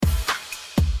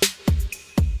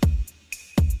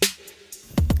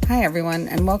Hi, everyone,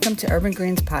 and welcome to Urban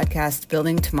Green's podcast,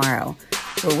 Building Tomorrow,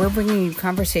 where we're bringing you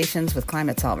conversations with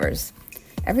climate solvers.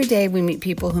 Every day, we meet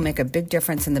people who make a big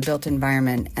difference in the built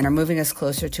environment and are moving us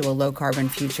closer to a low-carbon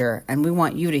future, and we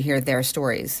want you to hear their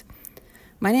stories.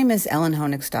 My name is Ellen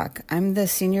Honigstock. I'm the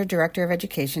Senior Director of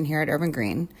Education here at Urban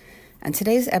Green, and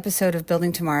today's episode of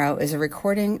Building Tomorrow is a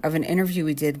recording of an interview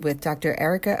we did with Dr.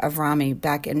 Erica Avrami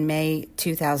back in May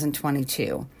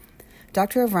 2022.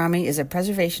 Dr. Avrami is a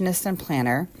preservationist and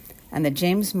planner and the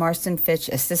James Marston Fitch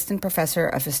Assistant Professor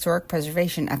of Historic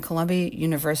Preservation at Columbia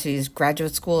University's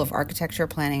Graduate School of Architecture,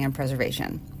 Planning, and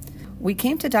Preservation. We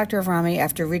came to Dr. Avrami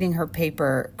after reading her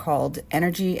paper called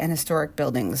Energy and Historic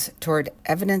Buildings Toward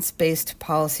Evidence-Based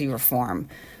Policy Reform,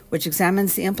 which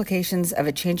examines the implications of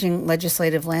a changing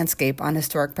legislative landscape on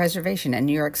historic preservation in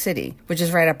New York City, which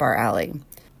is right up our alley.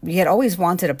 We had always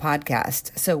wanted a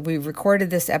podcast, so we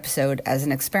recorded this episode as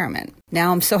an experiment.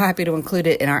 Now I'm so happy to include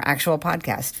it in our actual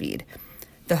podcast feed.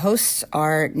 The hosts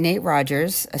are Nate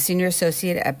Rogers, a senior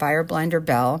associate at Buyer Blinder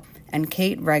Bell, and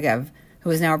Kate Regev, who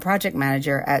is now a project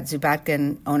manager at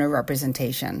Zubatkin Owner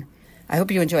Representation. I hope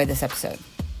you enjoy this episode.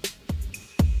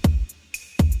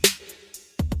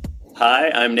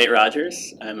 Hi, I'm Nate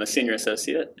Rogers. I'm a senior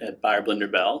associate at Buyer Blinder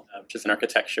Bell, which is an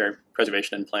architecture,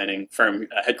 preservation, and planning firm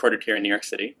headquartered here in New York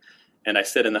City. And I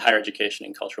sit in the higher education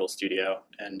and cultural studio.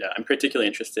 And I'm particularly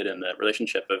interested in the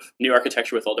relationship of new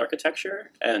architecture with old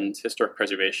architecture and historic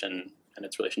preservation and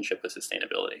its relationship with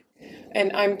sustainability.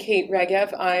 And I'm Kate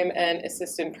Regev. I'm an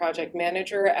assistant project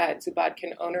manager at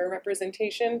Zubatkin Owner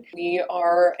Representation. We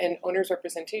are an owner's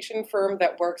representation firm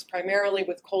that works primarily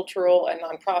with cultural and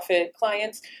nonprofit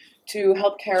clients to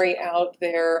help carry out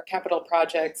their capital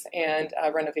projects and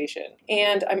renovation.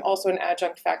 And I'm also an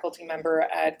adjunct faculty member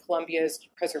at Columbia's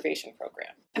preservation program.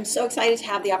 I'm so excited to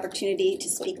have the opportunity to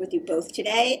speak with you both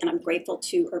today, and I'm grateful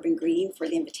to Urban Green for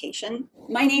the invitation.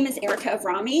 My name is Erica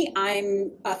Avrami.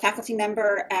 I'm a faculty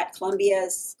member at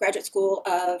Columbia's Graduate School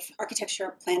of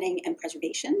Architecture, Planning, and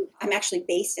Preservation. I'm actually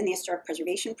based in the Historic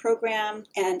Preservation program,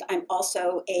 and I'm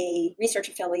also a research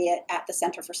affiliate at the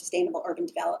Center for Sustainable Urban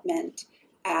Development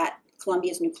at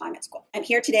Columbia's New Climate School. I'm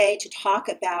here today to talk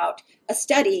about a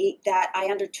study that I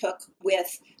undertook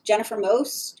with Jennifer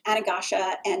Most, Anna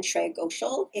Gasha, and Shreya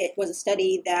Ghoshal. It was a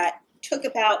study that took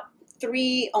about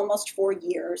 3, almost 4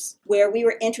 years, where we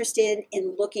were interested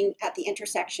in looking at the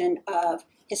intersection of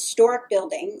historic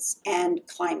buildings and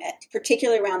climate,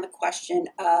 particularly around the question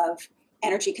of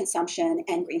energy consumption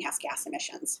and greenhouse gas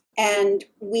emissions. And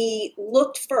we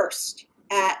looked first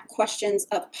at questions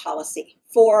of policy.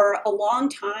 For a long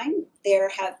time, there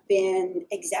have been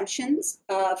exemptions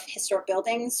of historic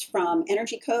buildings from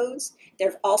energy codes. There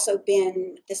have also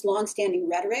been this longstanding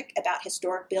rhetoric about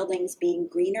historic buildings being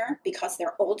greener because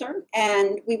they're older.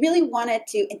 And we really wanted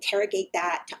to interrogate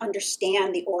that, to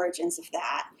understand the origins of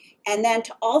that, and then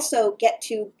to also get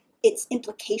to its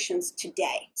implications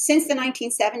today. Since the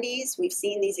 1970s, we've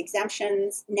seen these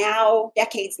exemptions. Now,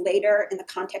 decades later, in the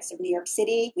context of New York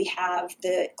City, we have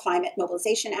the Climate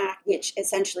Mobilization Act, which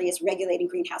essentially is regulating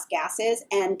greenhouse gases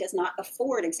and does not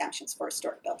afford exemptions for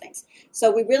historic buildings.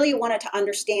 So we really wanted to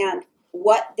understand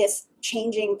what this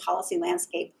changing policy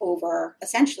landscape over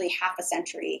essentially half a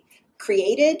century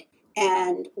created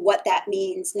and what that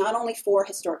means not only for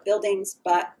historic buildings,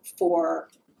 but for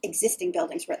existing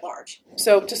buildings writ large.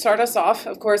 So to start us off,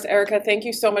 of course, Erica, thank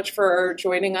you so much for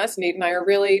joining us. Nate and I are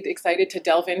really excited to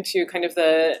delve into kind of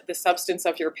the substance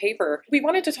of your paper. We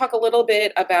wanted to talk a little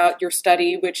bit about your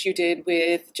study, which you did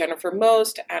with Jennifer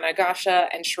Most, Anna Gasha,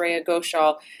 and Shreya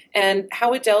Ghoshal, and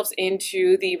how it delves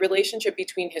into the relationship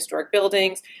between historic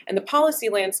buildings and the policy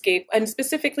landscape, and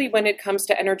specifically when it comes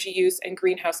to energy use and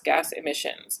greenhouse gas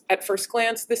emissions. At first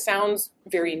glance, this sounds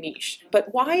very niche, but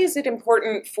why is it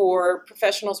important for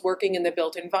professionals working in the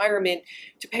built environment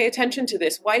to pay attention to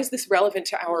this? Why is this relevant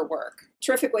to our work?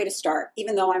 Terrific way to start.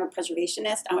 Even though I'm a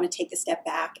preservationist, I want to take a step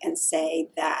back and say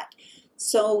that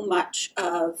so much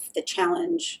of the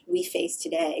challenge we face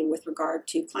today with regard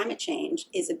to climate change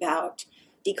is about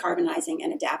decarbonizing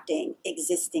and adapting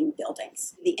existing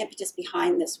buildings. The impetus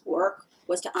behind this work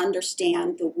was to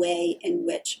understand the way in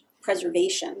which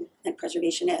preservation and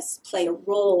preservationists play a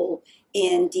role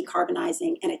in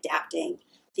decarbonizing and adapting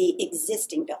the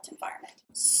existing built environment.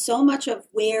 So much of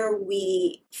where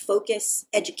we focus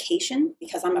education,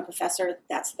 because I'm a professor,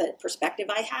 that's the perspective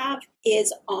I have,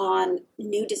 is on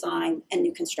new design and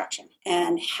new construction.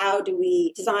 And how do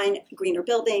we design greener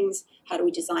buildings? How do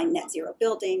we design net zero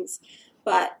buildings?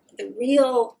 But the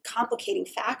real complicating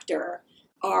factor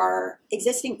are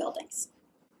existing buildings.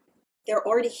 They're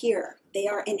already here. They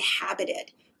are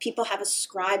inhabited. people have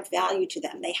ascribed value to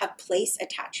them. They have place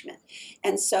attachment.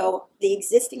 And so the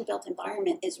existing built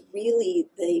environment is really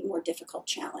the more difficult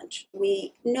challenge.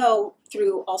 We know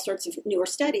through all sorts of newer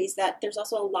studies that there's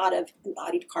also a lot of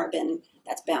embodied carbon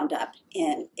that's bound up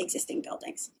in existing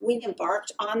buildings. We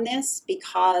embarked on this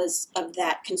because of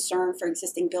that concern for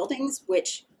existing buildings,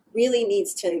 which really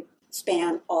needs to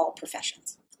span all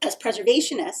professions. As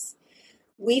preservationists,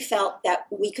 we felt that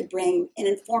we could bring an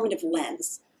informative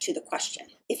lens to the question.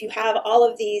 If you have all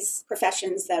of these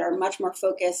professions that are much more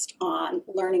focused on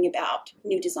learning about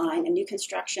new design and new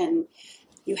construction,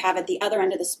 you have at the other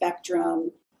end of the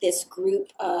spectrum this group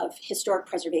of historic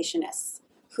preservationists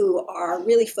who are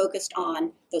really focused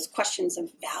on those questions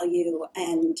of value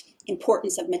and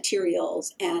importance of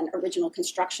materials and original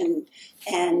construction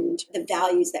and the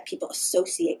values that people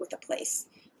associate with a place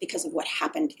because of what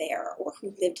happened there or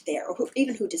who lived there or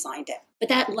even who designed it. But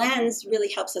that lens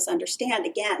really helps us understand,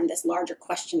 again, this larger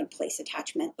question of place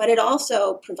attachment. But it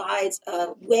also provides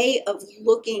a way of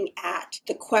looking at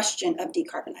the question of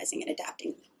decarbonizing and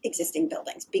adapting existing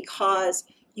buildings, because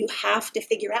you have to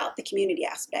figure out the community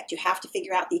aspect, you have to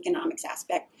figure out the economics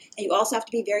aspect, and you also have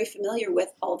to be very familiar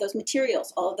with all of those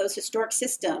materials, all of those historic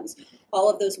systems, all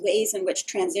of those ways in which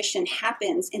transition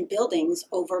happens in buildings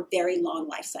over very long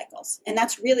life cycles. And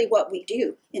that's really what we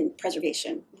do in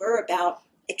preservation. We're about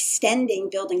extending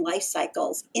building life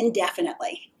cycles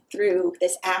indefinitely through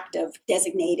this act of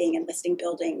designating and listing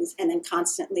buildings and then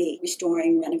constantly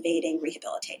restoring, renovating,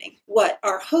 rehabilitating. What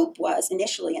our hope was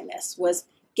initially in this was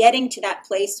getting to that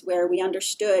place where we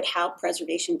understood how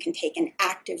preservation can take an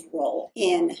active role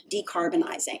in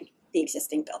decarbonizing the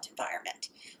existing built environment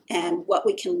and what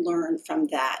we can learn from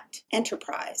that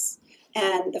enterprise.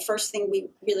 And the first thing we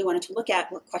really wanted to look at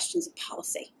were questions of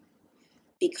policy,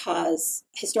 because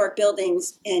historic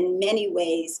buildings in many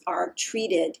ways are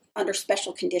treated under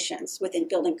special conditions within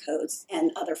building codes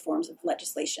and other forms of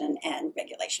legislation and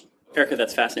regulation. Erica,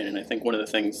 that's fascinating. I think one of the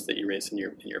things that you raised in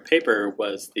your paper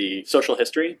was the social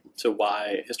history, so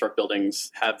why historic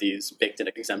buildings have these baked-in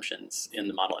exemptions in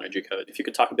the Model Energy Code. If you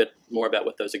could talk a bit more about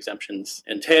what those exemptions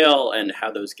entail and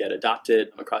how those get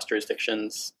adopted across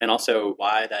jurisdictions, and also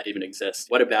why that even exists.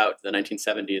 What about the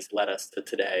 1970s led us to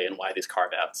today and why these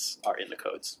carve-outs are in the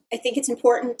codes? I think it's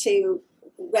important to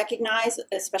recognize,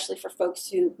 especially for folks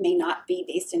who may not be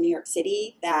based in New York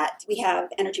City, that we have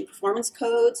energy performance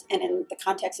codes, and in the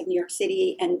context of New York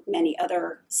City and many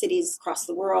other cities across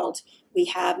the world, we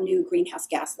have new greenhouse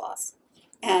gas laws.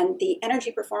 And the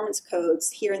energy performance codes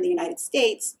here in the United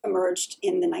States emerged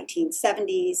in the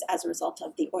 1970s as a result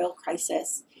of the oil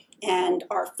crisis and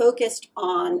are focused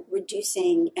on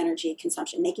reducing energy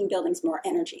consumption, making buildings more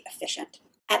energy efficient.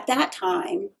 At that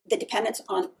time, the dependence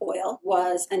on oil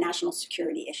was a national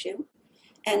security issue.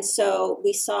 And so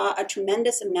we saw a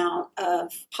tremendous amount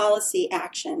of policy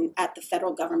action at the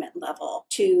federal government level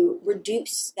to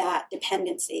reduce that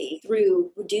dependency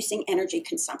through reducing energy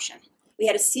consumption. We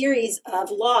had a series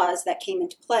of laws that came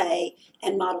into play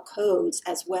and model codes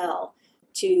as well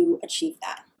to achieve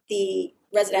that. The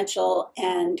residential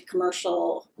and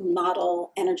commercial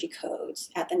model energy codes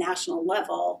at the national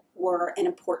level were an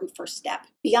important first step.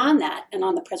 Beyond that, and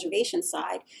on the preservation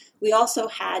side, we also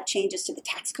had changes to the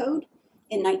tax code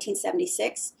in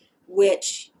 1976,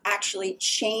 which actually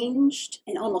changed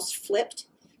and almost flipped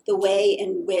the way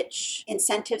in which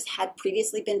incentives had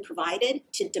previously been provided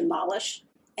to demolish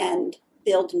and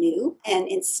build new, and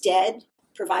instead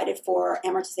provided for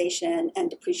amortization and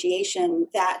depreciation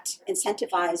that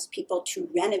incentivized people to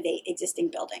renovate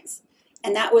existing buildings.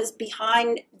 And that was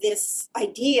behind this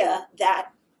idea that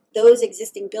those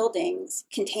existing buildings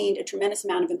contained a tremendous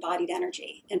amount of embodied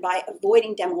energy. And by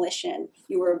avoiding demolition,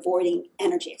 you were avoiding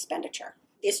energy expenditure.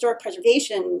 The historic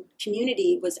preservation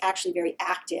community was actually very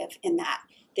active in that.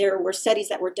 There were studies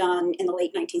that were done in the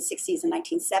late 1960s and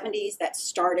 1970s that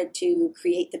started to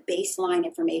create the baseline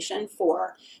information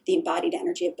for the embodied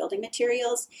energy of building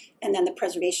materials. And then the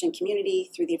preservation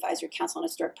community, through the Advisory Council on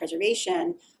Historic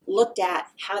Preservation, looked at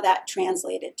how that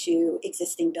translated to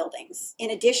existing buildings. In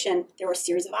addition, there were a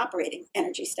series of operating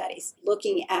energy studies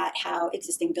looking at how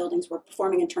existing buildings were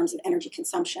performing in terms of energy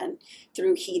consumption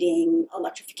through heating,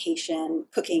 electrification,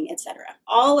 cooking, etc.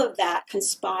 All of that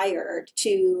conspired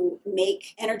to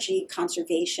make energy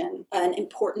conservation an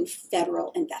important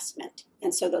federal investment.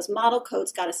 And so those model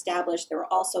codes got established. There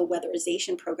were also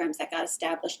weatherization programs that got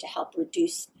established to help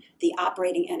reduce the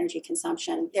operating energy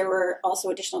consumption. There were also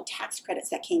additional tax credits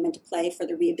that came into play for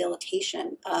the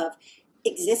rehabilitation of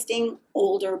existing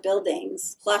older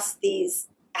buildings, plus these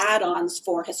add-ons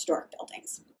for historic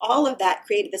buildings. All of that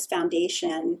created this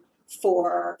foundation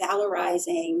for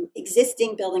valorizing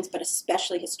existing buildings, but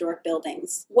especially historic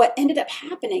buildings. What ended up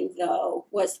happening, though,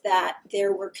 was that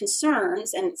there were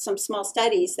concerns and some small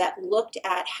studies that looked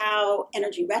at how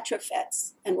energy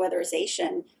retrofits and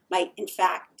weatherization might, in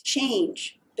fact,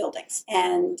 change buildings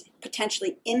and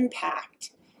potentially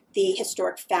impact the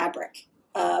historic fabric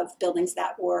of buildings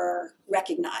that were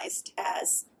recognized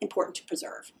as important to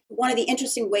preserve. One of the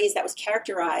interesting ways that was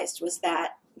characterized was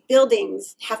that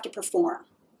buildings have to perform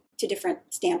to different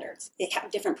standards. They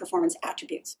have different performance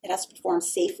attributes. It has to perform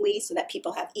safely so that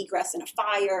people have egress in a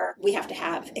fire. We have to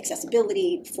have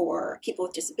accessibility for people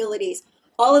with disabilities.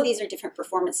 All of these are different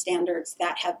performance standards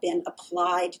that have been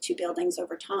applied to buildings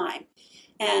over time.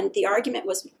 And the argument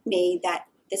was made that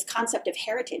this concept of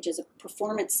heritage is a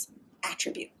performance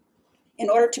attribute. In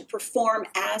order to perform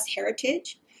as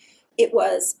heritage, it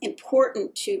was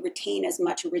important to retain as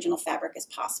much original fabric as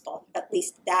possible. At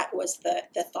least that was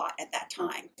the thought at that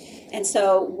time. And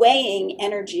so weighing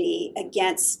energy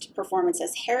against performance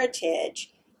as heritage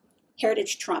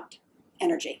trumped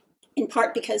energy, in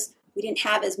part because we didn't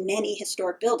have as many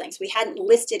historic buildings. We hadn't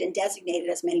listed and designated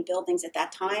as many buildings at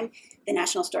that time. The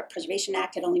National Historic Preservation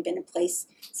Act had only been in place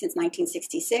since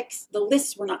 1966. The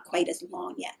lists were not quite as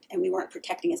long yet, and we weren't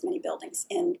protecting as many buildings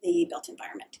in the built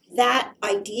environment. That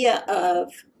idea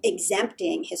of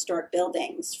exempting historic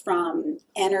buildings from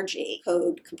energy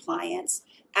code compliance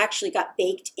actually got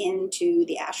baked into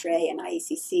the ASHRAE and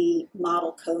IECC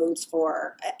model codes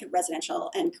for residential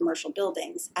and commercial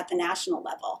buildings at the national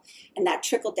level. And that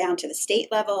trickled down to the state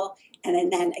level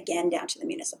and then again down to the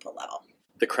municipal level.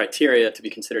 The criteria to be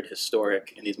considered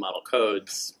historic in these model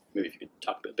codes, maybe if you could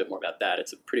talk a bit more about that,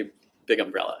 it's a pretty big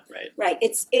umbrella, right? Right.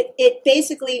 It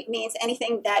basically means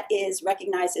anything that is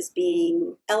recognized as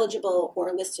being eligible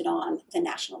or listed on the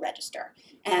National Register.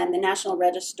 And the National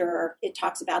Register, it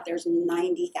talks about there's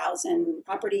 90,000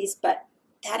 properties, but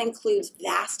that includes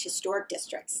vast historic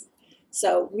districts.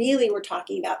 So really we're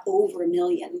talking about over 1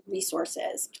 million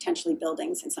resources, potentially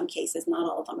buildings in some cases, not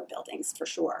all of them are buildings for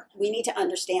sure. We need to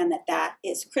understand that that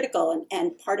is critical,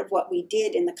 and part of what we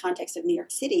did in the context of New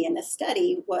York City in this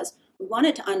study was we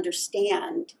wanted to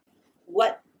understand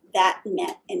what that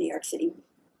meant in New York City.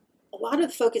 A lot of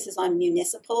the focus is on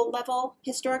municipal level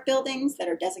historic buildings that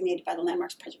are designated by the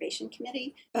Landmarks Preservation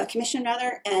Commission,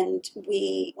 and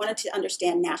we wanted to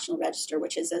understand National Register,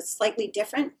 which is a slightly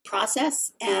different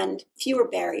process and fewer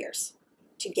barriers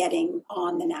to getting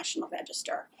on the National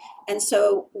Register. And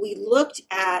so we looked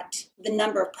at the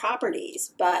number of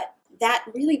properties, but that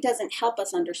really doesn't help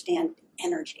us understand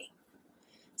energy.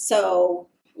 So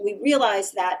we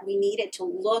realized that we needed to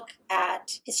look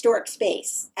at historic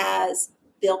space as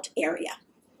built area,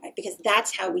 right? Because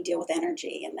that's how we deal with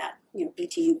energy and that,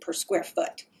 BTU per square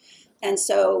foot. And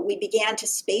so we began to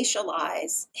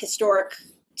spatialize historic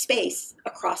space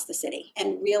across the city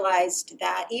and realized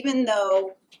that even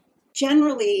though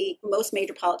generally most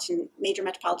major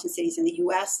metropolitan cities in the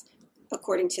U.S.,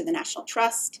 according to the National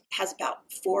Trust, has about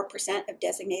 4% of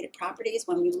designated properties.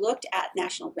 When we looked at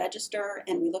National Register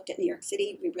and we looked at New York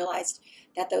City, we realized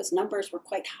that those numbers were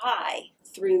quite high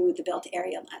through the built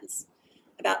area lens.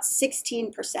 About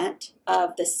 16%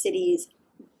 of the city's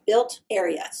built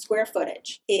area, square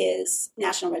footage, is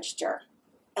National Register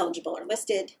eligible or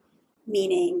listed,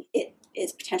 meaning it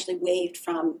is potentially waived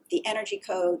from the energy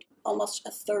code. Almost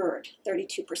a third,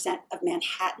 32% of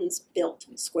Manhattan's built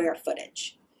square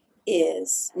footage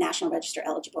is National Register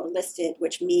eligible or listed,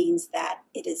 which means that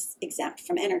it is exempt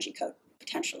from energy code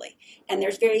potentially. And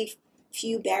there's very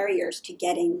few barriers to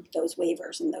getting those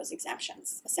waivers and those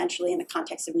exemptions. Essentially, in the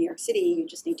context of New York City, you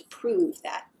just need to prove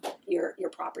that your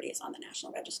property is on the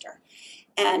National Register.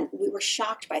 And we were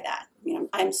shocked by that.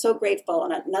 I'm so grateful,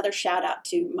 and another shout out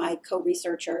to my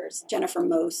co-researchers, Jennifer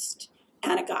Most,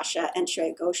 Anna Gasha, and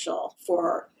Shreya Ghoshal,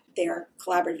 for their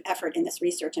collaborative effort in this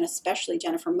research, and especially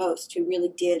Jennifer Most, who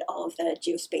really did all of the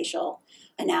geospatial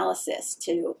analysis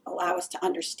to allow us to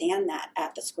understand that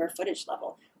at the square footage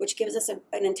level, which gives us an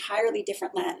entirely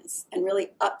different lens and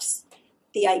really ups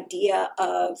the idea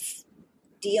of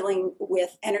dealing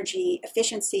with energy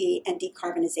efficiency and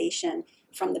decarbonization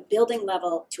from the building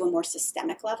level to a more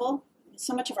systemic level.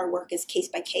 So much of our work is case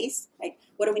by case, right?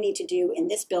 What do we need to do in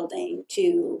this building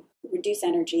to reduce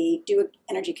energy, do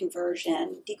energy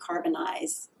conversion,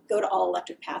 decarbonize, go to all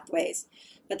electric pathways?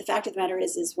 But the fact of the matter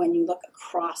is when you look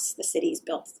across the city's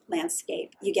built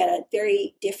landscape, you get a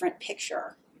very different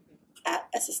picture at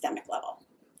a systemic level.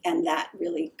 And that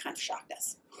really kind of shocked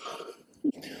us.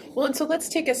 Well, and so let's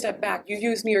take a step back. You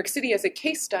use New York City as a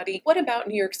case study. What about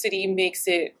New York City makes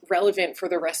it relevant for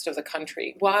the rest of the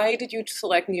country? Why did you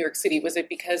select New York City? Was it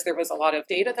because there was a lot of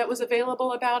data that was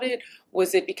available about it?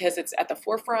 Was it because it's at the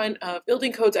forefront of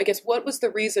building codes? I guess, what was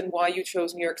the reason why you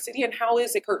chose New York City, and how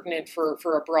is it pertinent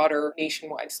for a broader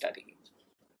nationwide study?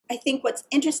 I think what's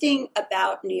interesting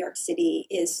about New York City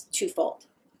is twofold,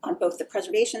 on both the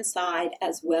preservation side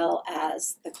as well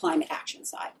as the climate action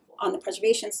side. On the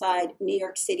preservation side, New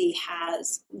York City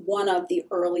has one of the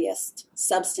earliest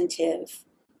substantive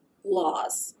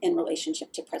laws in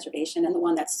relationship to preservation, and the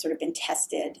one that's sort of been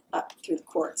tested up through the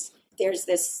courts. There's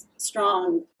this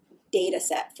strong data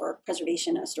set for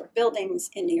preservation of historic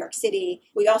buildings in New York City.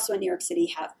 We also in New York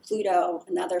City have Pluto,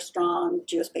 another strong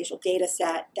geospatial data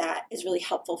set that is really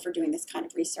helpful for doing this kind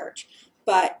of research.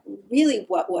 But really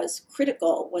what was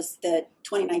critical was the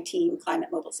 2019 Climate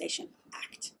Mobilization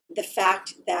Act. The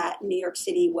fact that New York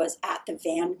City was at the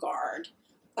vanguard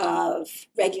of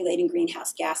regulating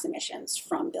greenhouse gas emissions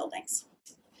from buildings.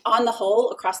 On the whole,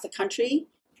 across the country,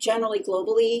 generally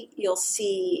globally, you'll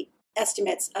see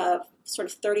estimates of sort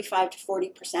of 35 to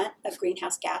 40% of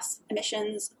greenhouse gas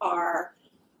emissions are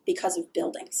because of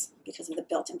buildings, because of the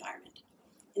built environment.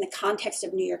 In the context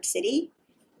of New York City,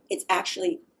 it's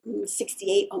actually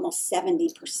 68, almost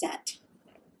 70%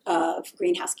 of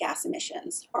greenhouse gas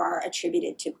emissions are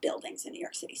attributed to buildings in New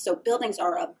York City. So buildings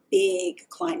are a big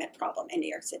climate problem in New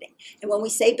York City. And when we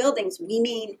say buildings, we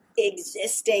mean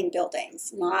existing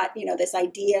buildings, not, this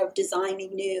idea of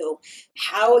designing new.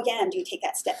 How, again, do you take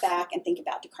that step back and think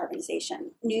about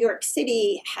decarbonization? New York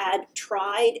City had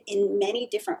tried in many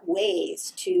different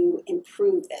ways to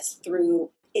improve this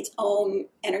through its own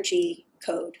energy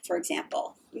code, for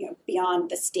example,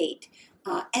 beyond the state.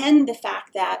 And the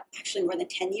fact that actually more than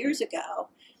 10 years ago,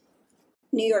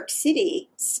 New York City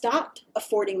stopped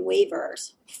affording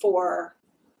waivers for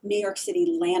New York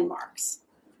City landmarks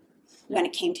when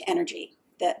it came to energy,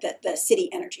 the city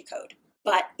energy code.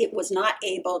 But it was not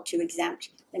able to exempt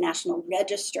the National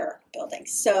Register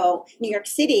buildings. So New York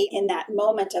City, in that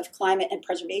moment of climate and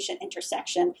preservation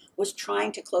intersection, was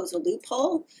trying to close a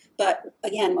loophole. But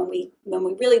again, when we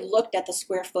really looked at the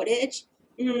square footage,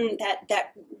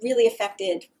 that really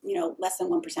affected, less than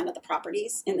 1% of the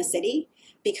properties in the city,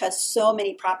 because so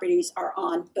many properties are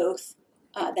on both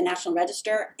the National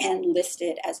Register and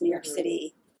listed as New York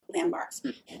City landmarks.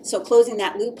 So closing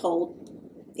that loophole,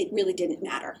 it really didn't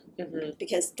matter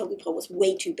because the loophole was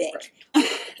way too big. Right.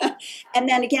 And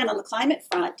then again, on the climate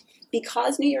front,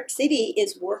 because New York City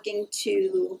is working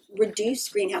to reduce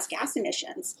greenhouse gas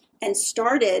emissions and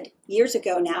started years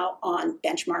ago now on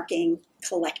benchmarking,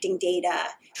 collecting data,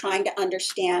 trying to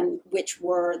understand which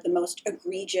were the most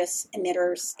egregious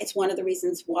emitters. It's one of the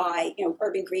reasons why,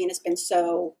 Urban Green has been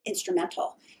so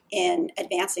instrumental in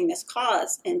advancing this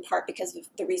cause, in part because of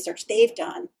the research they've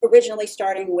done, originally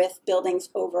starting with buildings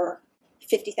over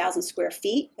 50,000 square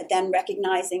feet, but then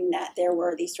recognizing that there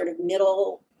were these sort of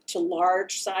middle to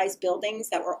large size buildings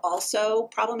that were also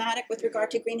problematic with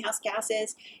regard to greenhouse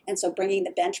gases, and so bringing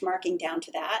the benchmarking down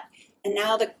to that. And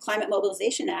now the Climate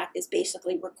Mobilization Act is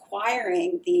basically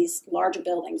requiring these larger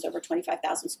buildings over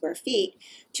 25,000 square feet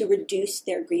to reduce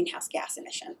their greenhouse gas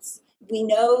emissions. We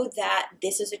know that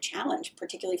this is a challenge,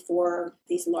 particularly for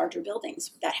these larger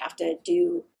buildings that have to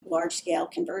do large-scale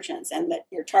conversions and that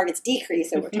your targets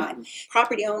decrease over time.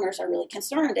 Property owners are really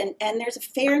concerned, and there's a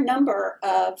fair number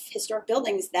of historic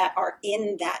buildings that are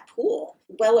in that pool,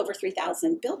 well over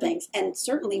 3,000 buildings, and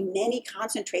certainly many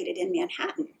concentrated in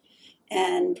Manhattan.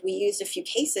 And we used a few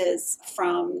cases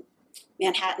from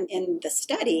Manhattan in the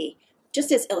study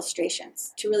just as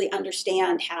illustrations to really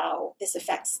understand how this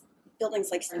affects buildings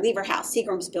like Lever House,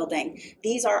 Seagram's building.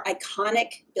 These are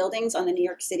iconic buildings on the New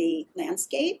York City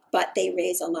landscape, but they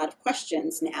raise a lot of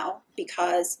questions now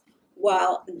because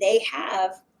while they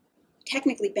have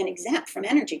technically been exempt from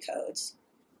energy codes,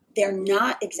 they're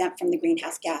not exempt from the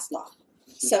greenhouse gas law.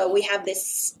 So we have this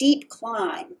steep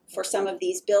climb for some of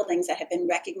these buildings that have been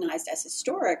recognized as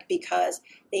historic because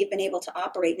they've been able to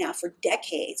operate now for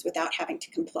decades without having to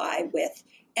comply with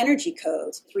energy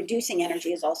codes. Reducing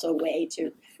energy is also a way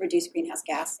to reduce greenhouse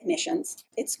gas emissions.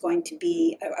 It's going to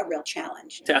be a real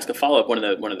challenge. To ask a follow-up, one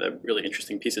of the really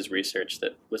interesting pieces of research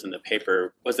that was in the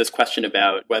paper was this question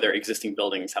about whether existing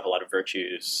buildings have a lot of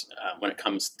virtues when it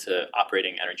comes to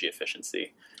operating energy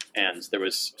efficiency. And there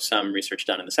was some research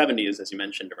done in the 70s, as you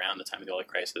mentioned, around the time of the oil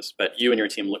crisis. But you and your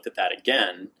team looked at that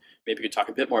again. Maybe you could talk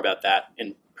a bit more about that,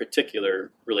 in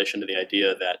particular relation to the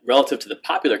idea that relative to the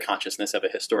popular consciousness of a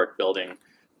historic building,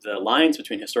 the lines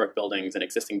between historic buildings and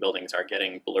existing buildings are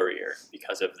getting blurrier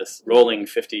because of this rolling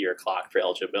 50-year clock for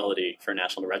eligibility for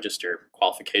National Register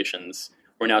qualifications.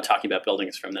 we're now talking about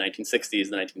buildings from the 1960s,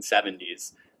 the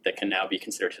 1970s that can now be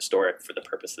considered historic for the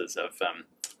purposes of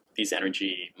these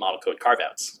energy model code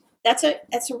carve-outs? That's a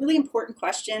really important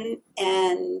question,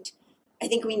 and I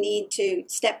think we need to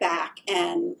step back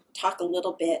and talk a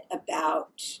little bit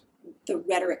about the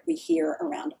rhetoric we hear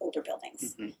around older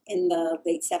buildings. Mm-hmm. In the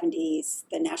late 70s,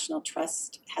 the National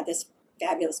Trust had this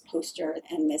fabulous poster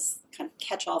and this kind of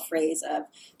catch-all phrase of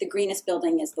the greenest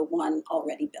building is the one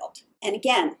already built. And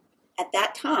again, at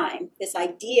that time, this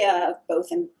idea of both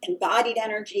embodied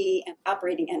energy and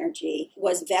operating energy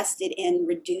was vested in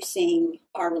reducing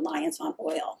our reliance on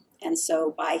oil. And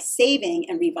so by saving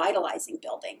and revitalizing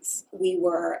buildings, we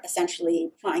were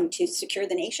essentially trying to secure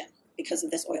the nation because of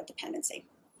this oil dependency.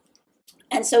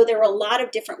 And so there were a lot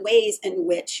of different ways in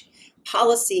which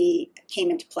policy came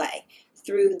into play.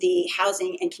 Through the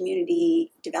Housing and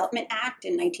Community Development Act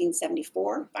in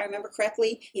 1974, if I remember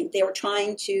correctly, they were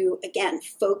trying to, again,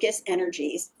 focus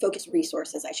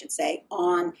resources, I should say,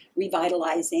 on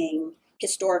revitalizing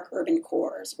historic urban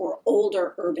cores or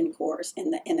older urban cores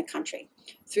in the country.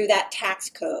 Through that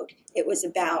tax code, it was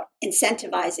about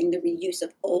incentivizing the reuse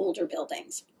of older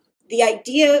buildings. The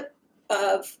idea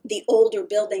of the older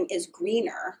building is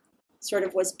greener sort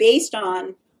of was based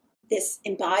on this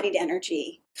embodied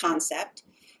energy concept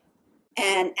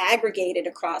and aggregated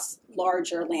across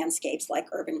larger landscapes like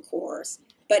urban cores.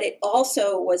 But it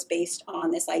also was based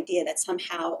on this idea that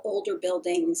somehow older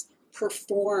buildings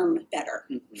perform better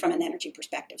from an energy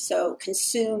perspective, so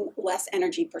consume less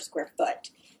energy per square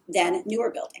foot than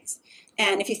newer buildings.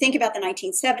 And if you think about the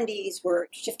 1970s, we're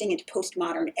shifting into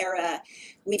postmodern era.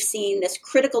 We've seen this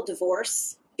critical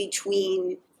divorce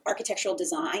between architectural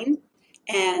design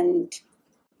and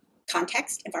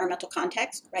context, environmental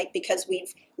context, right? Because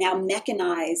we've now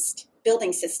mechanized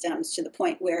building systems to the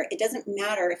point where it doesn't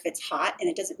matter if it's hot and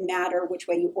it doesn't matter which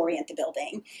way you orient the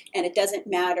building, and it doesn't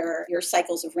matter your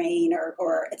cycles of rain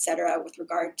or et cetera with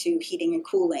regard to heating and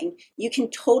cooling. You can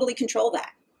totally control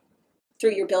that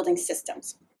through your building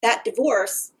systems. That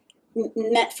divorce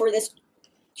meant for this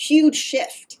huge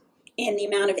shift in the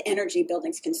amount of energy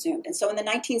buildings consumed. And so in the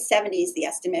 1970s, the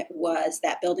estimate was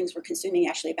that buildings were consuming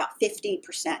actually about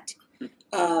 50%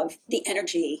 of the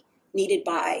energy needed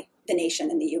by the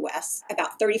nation in the US.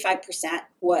 About 35%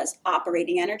 was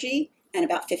operating energy and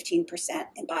about 15%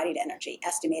 embodied energy,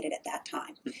 estimated at that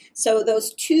time. So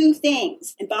those two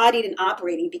things, embodied and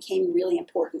operating, became really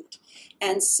important.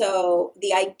 And so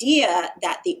the idea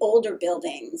that the older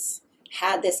buildings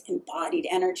had this embodied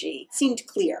energy seemed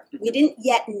clear. We didn't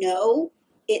yet know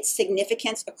its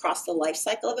significance across the life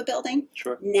cycle of a building.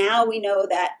 Sure. Now we know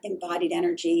that embodied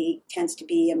energy tends to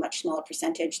be a much smaller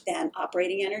percentage than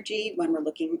operating energy when we're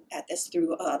looking at this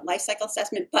through a life cycle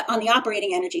assessment. But on the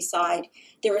operating energy side,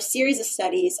 there were a series of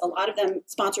studies, a lot of them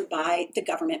sponsored by the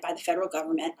government, by the federal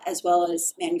government, as well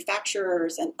as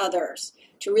manufacturers and others,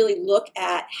 to really look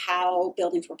at how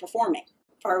buildings were performing.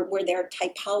 Or were there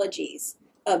typologies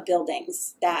of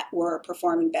buildings that were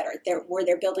performing better? Were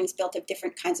there buildings built of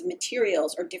different kinds of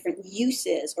materials or different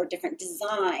uses or different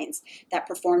designs that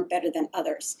performed better than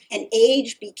others? And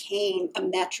age became a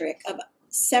metric of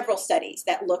several studies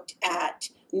that looked at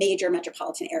major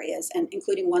metropolitan areas, and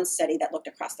including one study that looked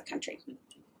across the country.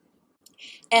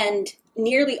 And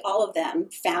nearly all of them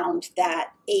found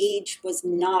that age was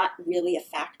not really a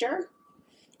factor.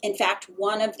 In fact,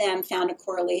 one of them found a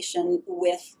correlation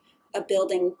with a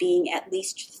building being at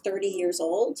least 30 years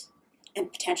old and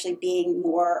potentially being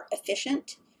more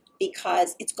efficient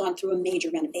because it's gone through a major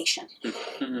renovation,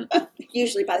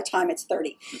 usually by the time it's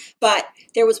 30. But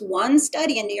there was one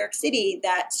study in New York City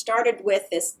that started with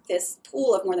this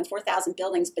pool of more than 4,000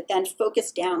 buildings, but then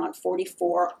focused down on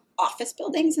 44 office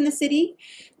buildings in the city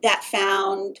that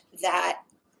found that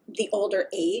the older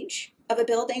age of a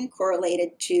building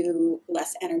correlated to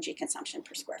less energy consumption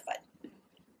per square foot.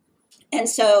 And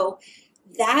so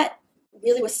that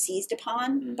really was seized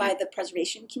upon by the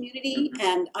preservation community.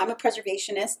 And I'm a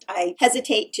preservationist. I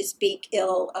hesitate to speak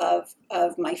ill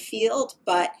of my field,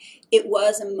 but it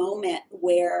was a moment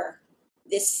where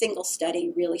this single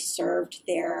study really served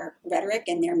their rhetoric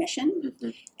and their mission.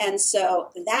 And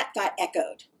so that got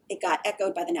echoed. It got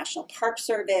echoed by the National Park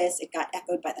Service. It got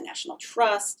echoed by the National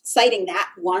Trust, citing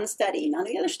that one study, none of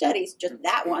the other studies, just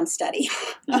that one study,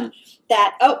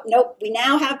 that, oh, nope, we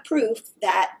now have proof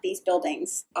that these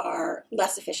buildings are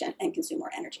less efficient and consume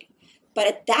more energy. But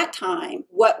at that time,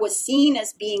 what was seen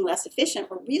as being less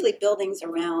efficient were really buildings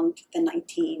around the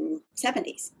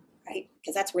 1970s, right?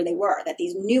 Because that's where they were, that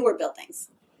these newer buildings.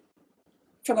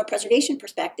 From a preservation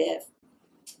perspective,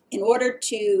 in order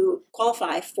to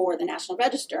qualify for the National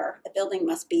Register, a building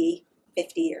must be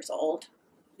 50 years old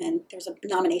and there's a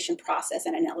nomination process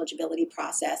and an eligibility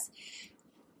process.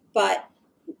 But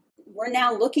we're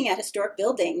now looking at historic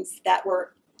buildings that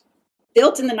were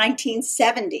built in the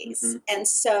 1970s. And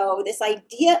so this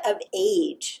idea of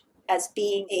age as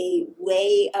being a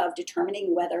way of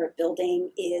determining whether a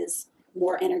building is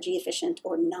more energy efficient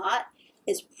or not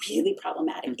is really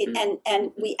problematic.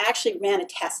 And we actually ran a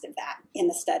test of that in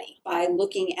the study by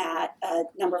looking at a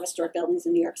number of historic buildings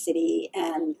in New York City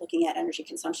and looking at energy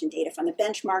consumption data from the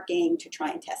benchmarking to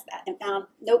try and test that, and found,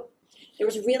 nope, there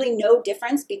was really no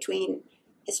difference between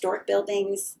historic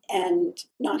buildings and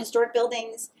non-historic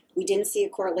buildings. We didn't see a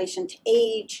correlation to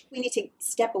age. We need to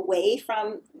step away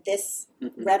from this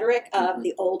rhetoric of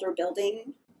the older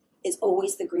building is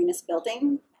always the greenest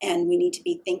building. And we need to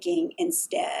be thinking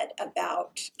instead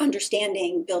about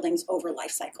understanding buildings over life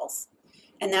cycles.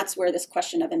 And that's where this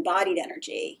question of embodied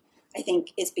energy, I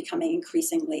think, is becoming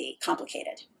increasingly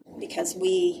complicated, because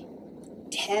we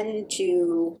tend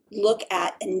to look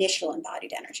at initial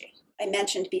embodied energy. I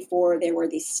mentioned before there were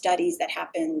these studies that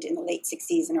happened in the late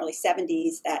 60s and early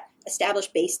 70s that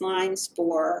established baselines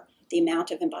for the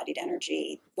amount of embodied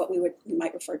energy, what we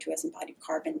might refer to as embodied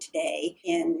carbon today,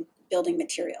 in building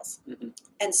materials.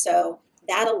 And so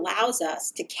that allows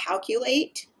us to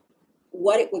calculate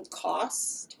what it would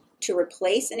cost to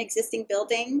replace an existing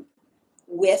building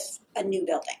with a new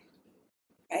building,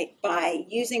 right? By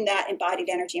using that embodied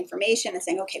energy information and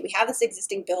saying, okay, we have this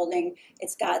existing building,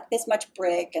 it's got this much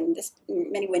brick and this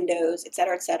many windows, et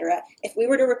cetera, et cetera. If we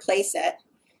were to replace it,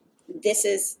 this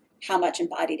is how much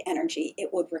embodied energy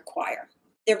it would require.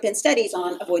 There have been studies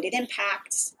on avoided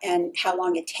impacts and how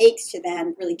long it takes to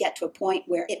then really get to a point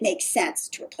where it makes sense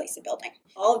to replace a building.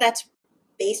 All of that's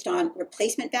based on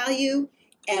replacement value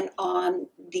and on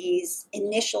these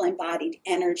initial embodied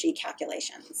energy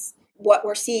calculations. What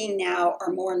we're seeing now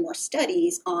are more and more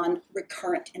studies on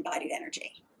recurrent embodied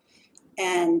energy.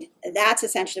 And that's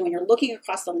essentially when you're looking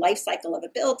across the life cycle of a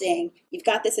building, you've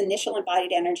got this initial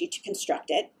embodied energy to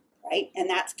construct it, right? And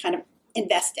that's kind of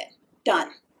invested, done.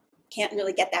 Can't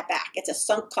really get that back. It's a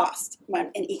sunk cost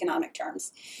in economic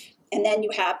terms. And then you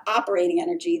have operating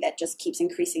energy that just keeps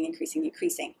increasing.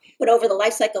 But over the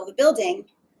life cycle of the building,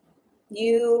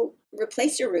 you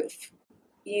replace your roof,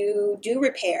 you do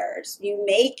repairs, you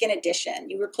make an addition,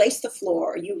 you replace the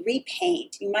floor, you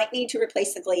repaint, you might need to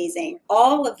replace the glazing.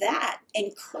 All of that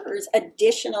incurs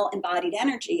additional embodied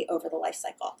energy over the life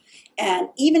cycle. And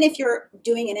even if you're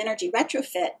doing an energy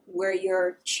retrofit where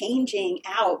you're changing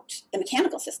out the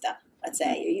mechanical system, let's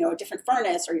say, a different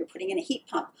furnace, or you're putting in a heat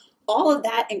pump, all of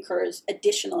that incurs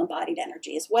additional embodied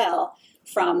energy as well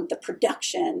from the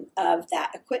production of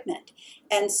that equipment.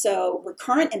 And so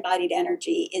recurrent embodied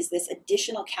energy is this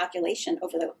additional calculation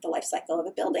over the life cycle of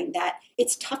a building that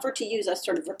it's tougher to use as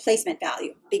sort of replacement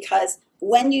value, because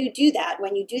when you do that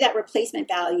replacement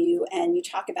value and you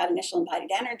talk about initial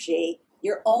embodied energy,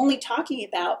 you're only talking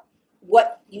about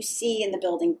what you see in the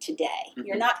building today.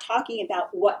 You're not talking about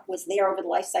what was there over the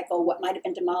life cycle, what might have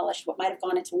been demolished, what might have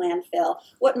gone into landfill,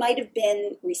 what might have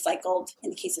been recycled in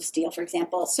the case of steel, for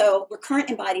example. So recurrent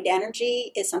embodied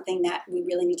energy is something that we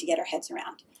really need to get our heads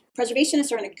around.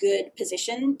 Preservationists are in a good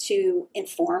position to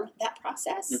inform that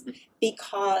process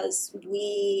because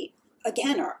we,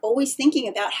 again, are always thinking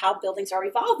about how buildings are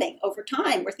evolving over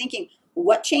time. We're thinking,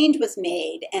 what change was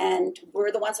made? And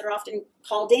we're the ones that are often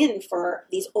called in for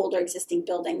these older existing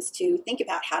buildings to think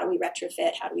about, how do we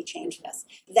retrofit? How do we change this?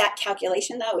 That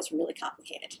calculation, though, is really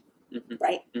complicated,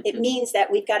 right? It means that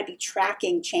we've got to be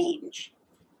tracking change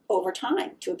over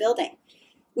time to a building.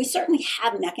 We certainly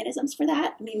have mechanisms for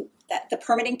that. I mean, that the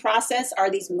permitting process are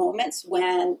these moments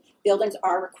when buildings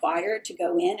are required to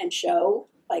go in and show,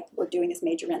 like, we're doing this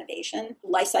major renovation.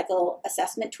 Life cycle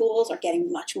assessment tools are getting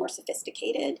much more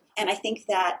sophisticated. And I think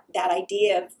that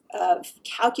idea of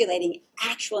calculating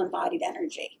actual embodied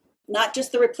energy, not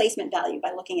just the replacement value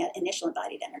by looking at initial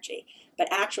embodied energy, but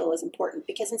actual, is important,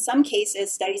 because in some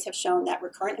cases, studies have shown that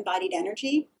recurrent embodied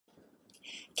energy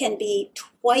can be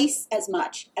twice as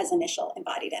much as initial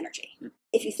embodied energy.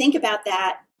 If you think about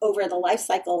that over the life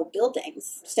cycle of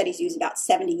buildings, studies use about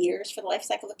 70 years for the life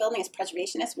cycle of a building. As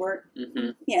preservationists, we're,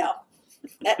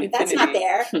 that's not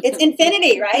there. It's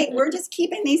infinity, right? We're just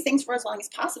keeping these things for as long as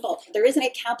possible. There is an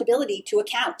accountability to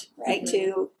account, right?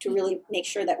 To really make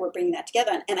sure that we're bringing that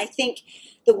together. And I think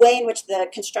the way in which the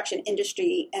construction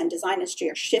industry and design industry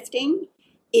are shifting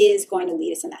is going to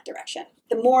lead us in that direction.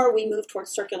 The more we move towards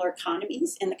circular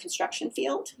economies in the construction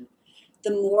field,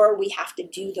 the more we have to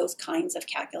do those kinds of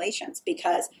calculations,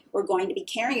 because we're going to be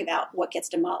caring about what gets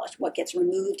demolished, what gets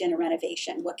removed in a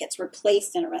renovation, what gets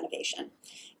replaced in a renovation.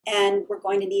 And we're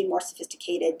going to need more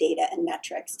sophisticated data and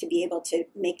metrics to be able to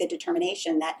make the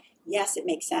determination that, yes, it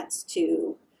makes sense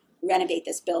to renovate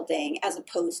this building as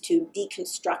opposed to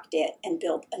deconstruct it and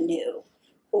build anew,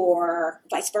 or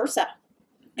vice versa.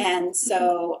 And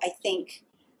so I think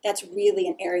that's really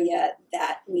an area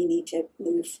that we need to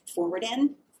move forward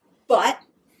in. But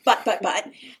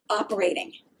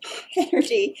operating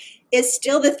energy is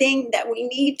still the thing that we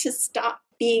need to stop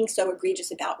being so egregious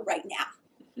about right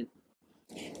now.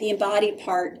 The embodied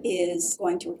part is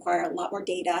going to require a lot more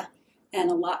data and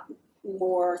a lot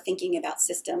more thinking about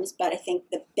systems, but I think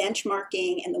the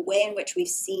benchmarking and the way in which we've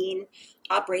seen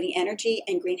operating energy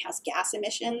and greenhouse gas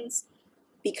emissions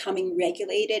becoming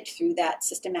regulated through that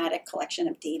systematic collection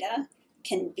of data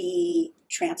can be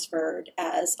transferred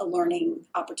as a learning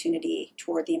opportunity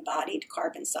toward the embodied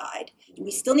carbon side.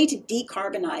 We still need to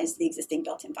decarbonize the existing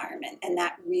built environment, and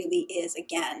that really is,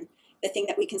 again, the thing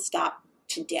that we can stop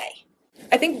today.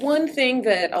 I think one thing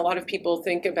that a lot of people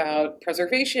think about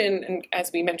preservation, and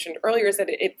as we mentioned earlier, is that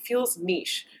it feels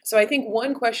niche. So I think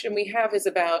one question we have is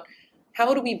about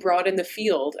how do we broaden the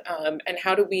field, and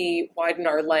how do we widen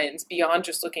our lens beyond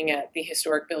just looking at the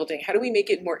historic building? How do we make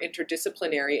it more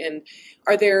interdisciplinary? And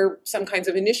are there some kinds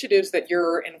of initiatives that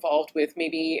you're involved with,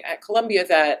 maybe at Columbia,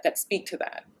 that speak to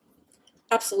that?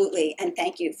 Absolutely, and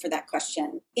thank you for that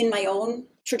question. In my own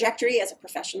trajectory as a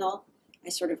professional, I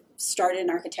sort of started in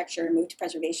architecture and moved to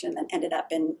preservation and then ended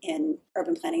up in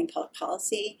urban planning and public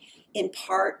policy, in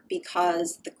part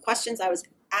because the questions I was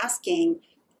asking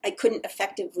I couldn't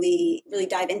effectively really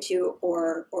dive into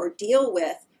or deal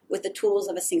with the tools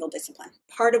of a single discipline.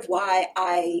 Part of why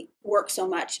I work so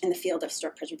much in the field of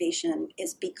historic preservation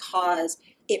is because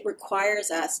it requires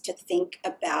us to think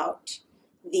about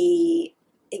the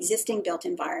existing built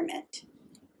environment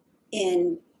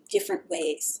in different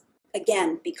ways.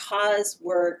 Again, because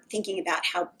we're thinking about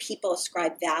how people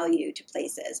ascribe value to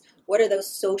places. What are those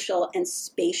social and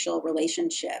spatial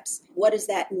relationships? What does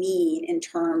that mean in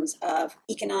terms of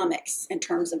economics, in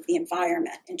terms of the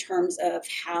environment, in terms of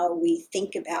how we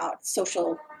think about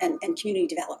social and community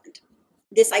development?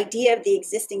 This idea of the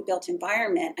existing built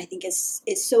environment, I think, is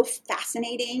so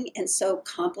fascinating and so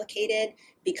complicated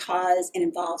because it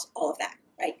involves all of that.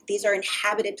 Right? These are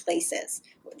inhabited places,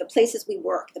 the places we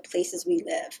work, the places we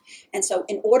live. And so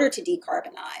in order to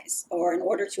decarbonize or in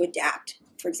order to adapt,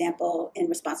 for example, in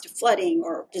response to flooding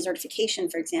or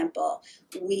desertification, for example,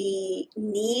 we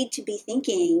need to be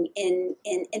thinking in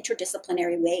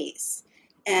interdisciplinary ways.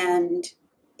 And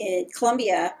at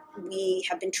Columbia, we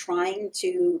have been trying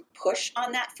to push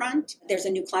on that front. There's a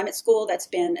new climate school that's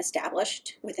been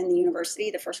established within the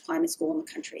university, the first climate school in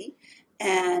the country.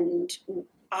 And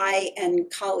I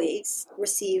and colleagues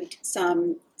received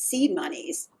some seed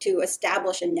monies to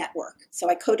establish a network. So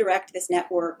I co-direct this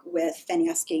network with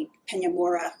Fenyasky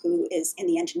Peñamora, who is in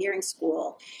the engineering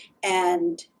school.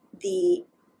 And the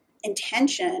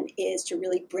intention is to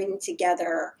really bring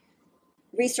together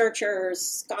researchers,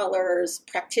 scholars,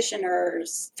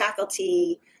 practitioners,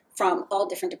 faculty from all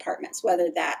different departments, whether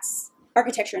that's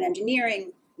architecture and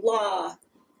engineering, law,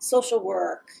 social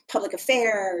work, public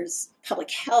affairs,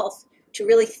 public health, to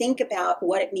really think about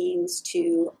what it means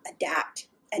to adapt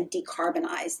and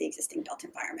decarbonize the existing built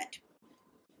environment.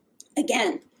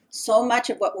 Again, so much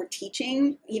of what we're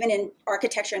teaching, even in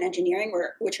architecture and engineering,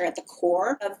 which are at the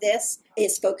core of this,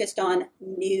 is focused on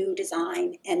new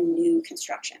design and new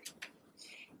construction.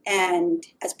 And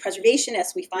as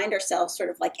preservationists, we find ourselves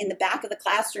sort of like in the back of the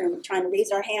classroom trying to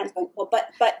raise our hands going, well,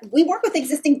 but we work with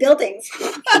existing buildings.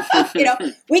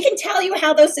 We can tell you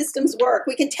how those systems work.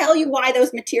 We can tell you why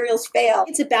those materials fail.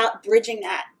 It's about bridging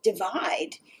that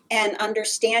divide and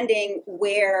understanding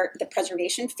where the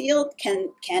preservation field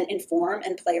can inform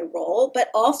and play a role, but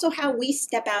also how we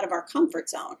step out of our comfort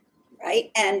zone, right?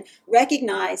 And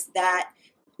recognize that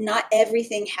not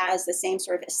everything has the same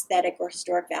sort of aesthetic or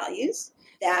historic values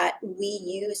that we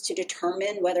use to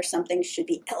determine whether something should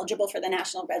be eligible for the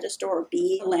National Register or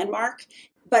be a landmark.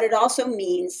 But it also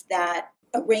means that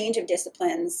a range of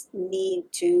disciplines need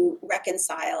to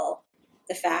reconcile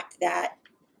the fact that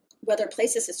whether a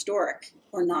place is historic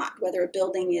or not, whether a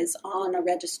building is on a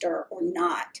register or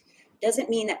not, doesn't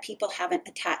mean that people haven't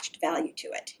attached value to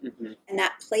it. Mm-hmm. And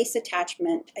that place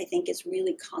attachment, I think, is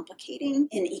really complicating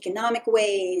in economic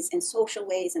ways, in social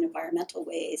ways, and environmental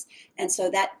ways. And so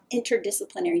that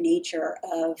interdisciplinary nature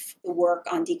of the work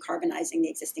on decarbonizing the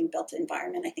existing built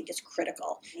environment, I think, is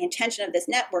critical. The intention of this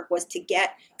network was to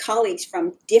get colleagues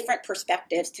from different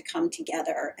perspectives to come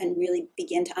together and really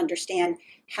begin to understand,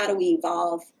 how do we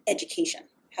evolve education?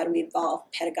 How do we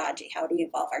evolve pedagogy? How do we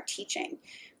evolve our teaching?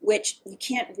 Which you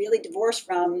can't really divorce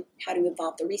from how to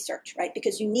evolve the research, right?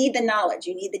 Because you need the knowledge,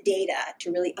 you need the data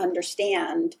to really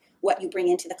understand what you bring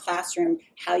into the classroom,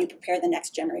 how you prepare the next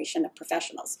generation of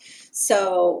professionals.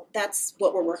 So that's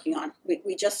what we're working on.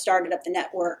 We just started up the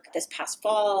network this past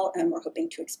fall, and we're hoping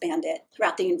to expand it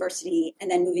throughout the university and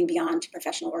then moving beyond to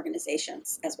professional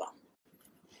organizations as well.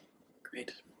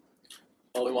 Great.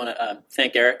 Well, we want to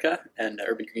thank Erica and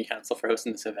Urban Green Council for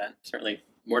hosting this event. Certainly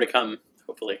more to come,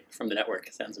 hopefully, from the network.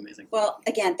 It sounds amazing. Well,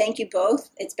 again, thank you both.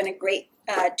 It's been a great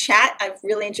chat. I've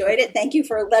really enjoyed it. Thank you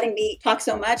for letting me talk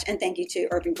so much, and thank you to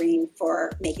Urban Green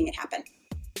for making it happen.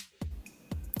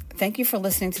 Thank you for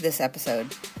listening to this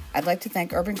episode. I'd like to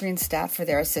thank Urban Green staff for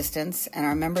their assistance and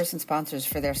our members and sponsors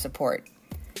for their support.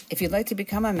 If you'd like to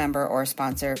become a member or a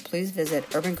sponsor, please visit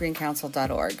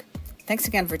urbangreencouncil.org. Thanks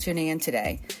again for tuning in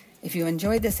today. If you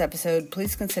enjoyed this episode,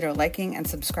 please consider liking and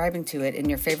subscribing to it in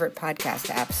your favorite podcast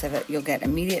app so that you'll get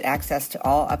immediate access to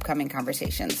all upcoming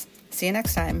conversations. See you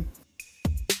next time.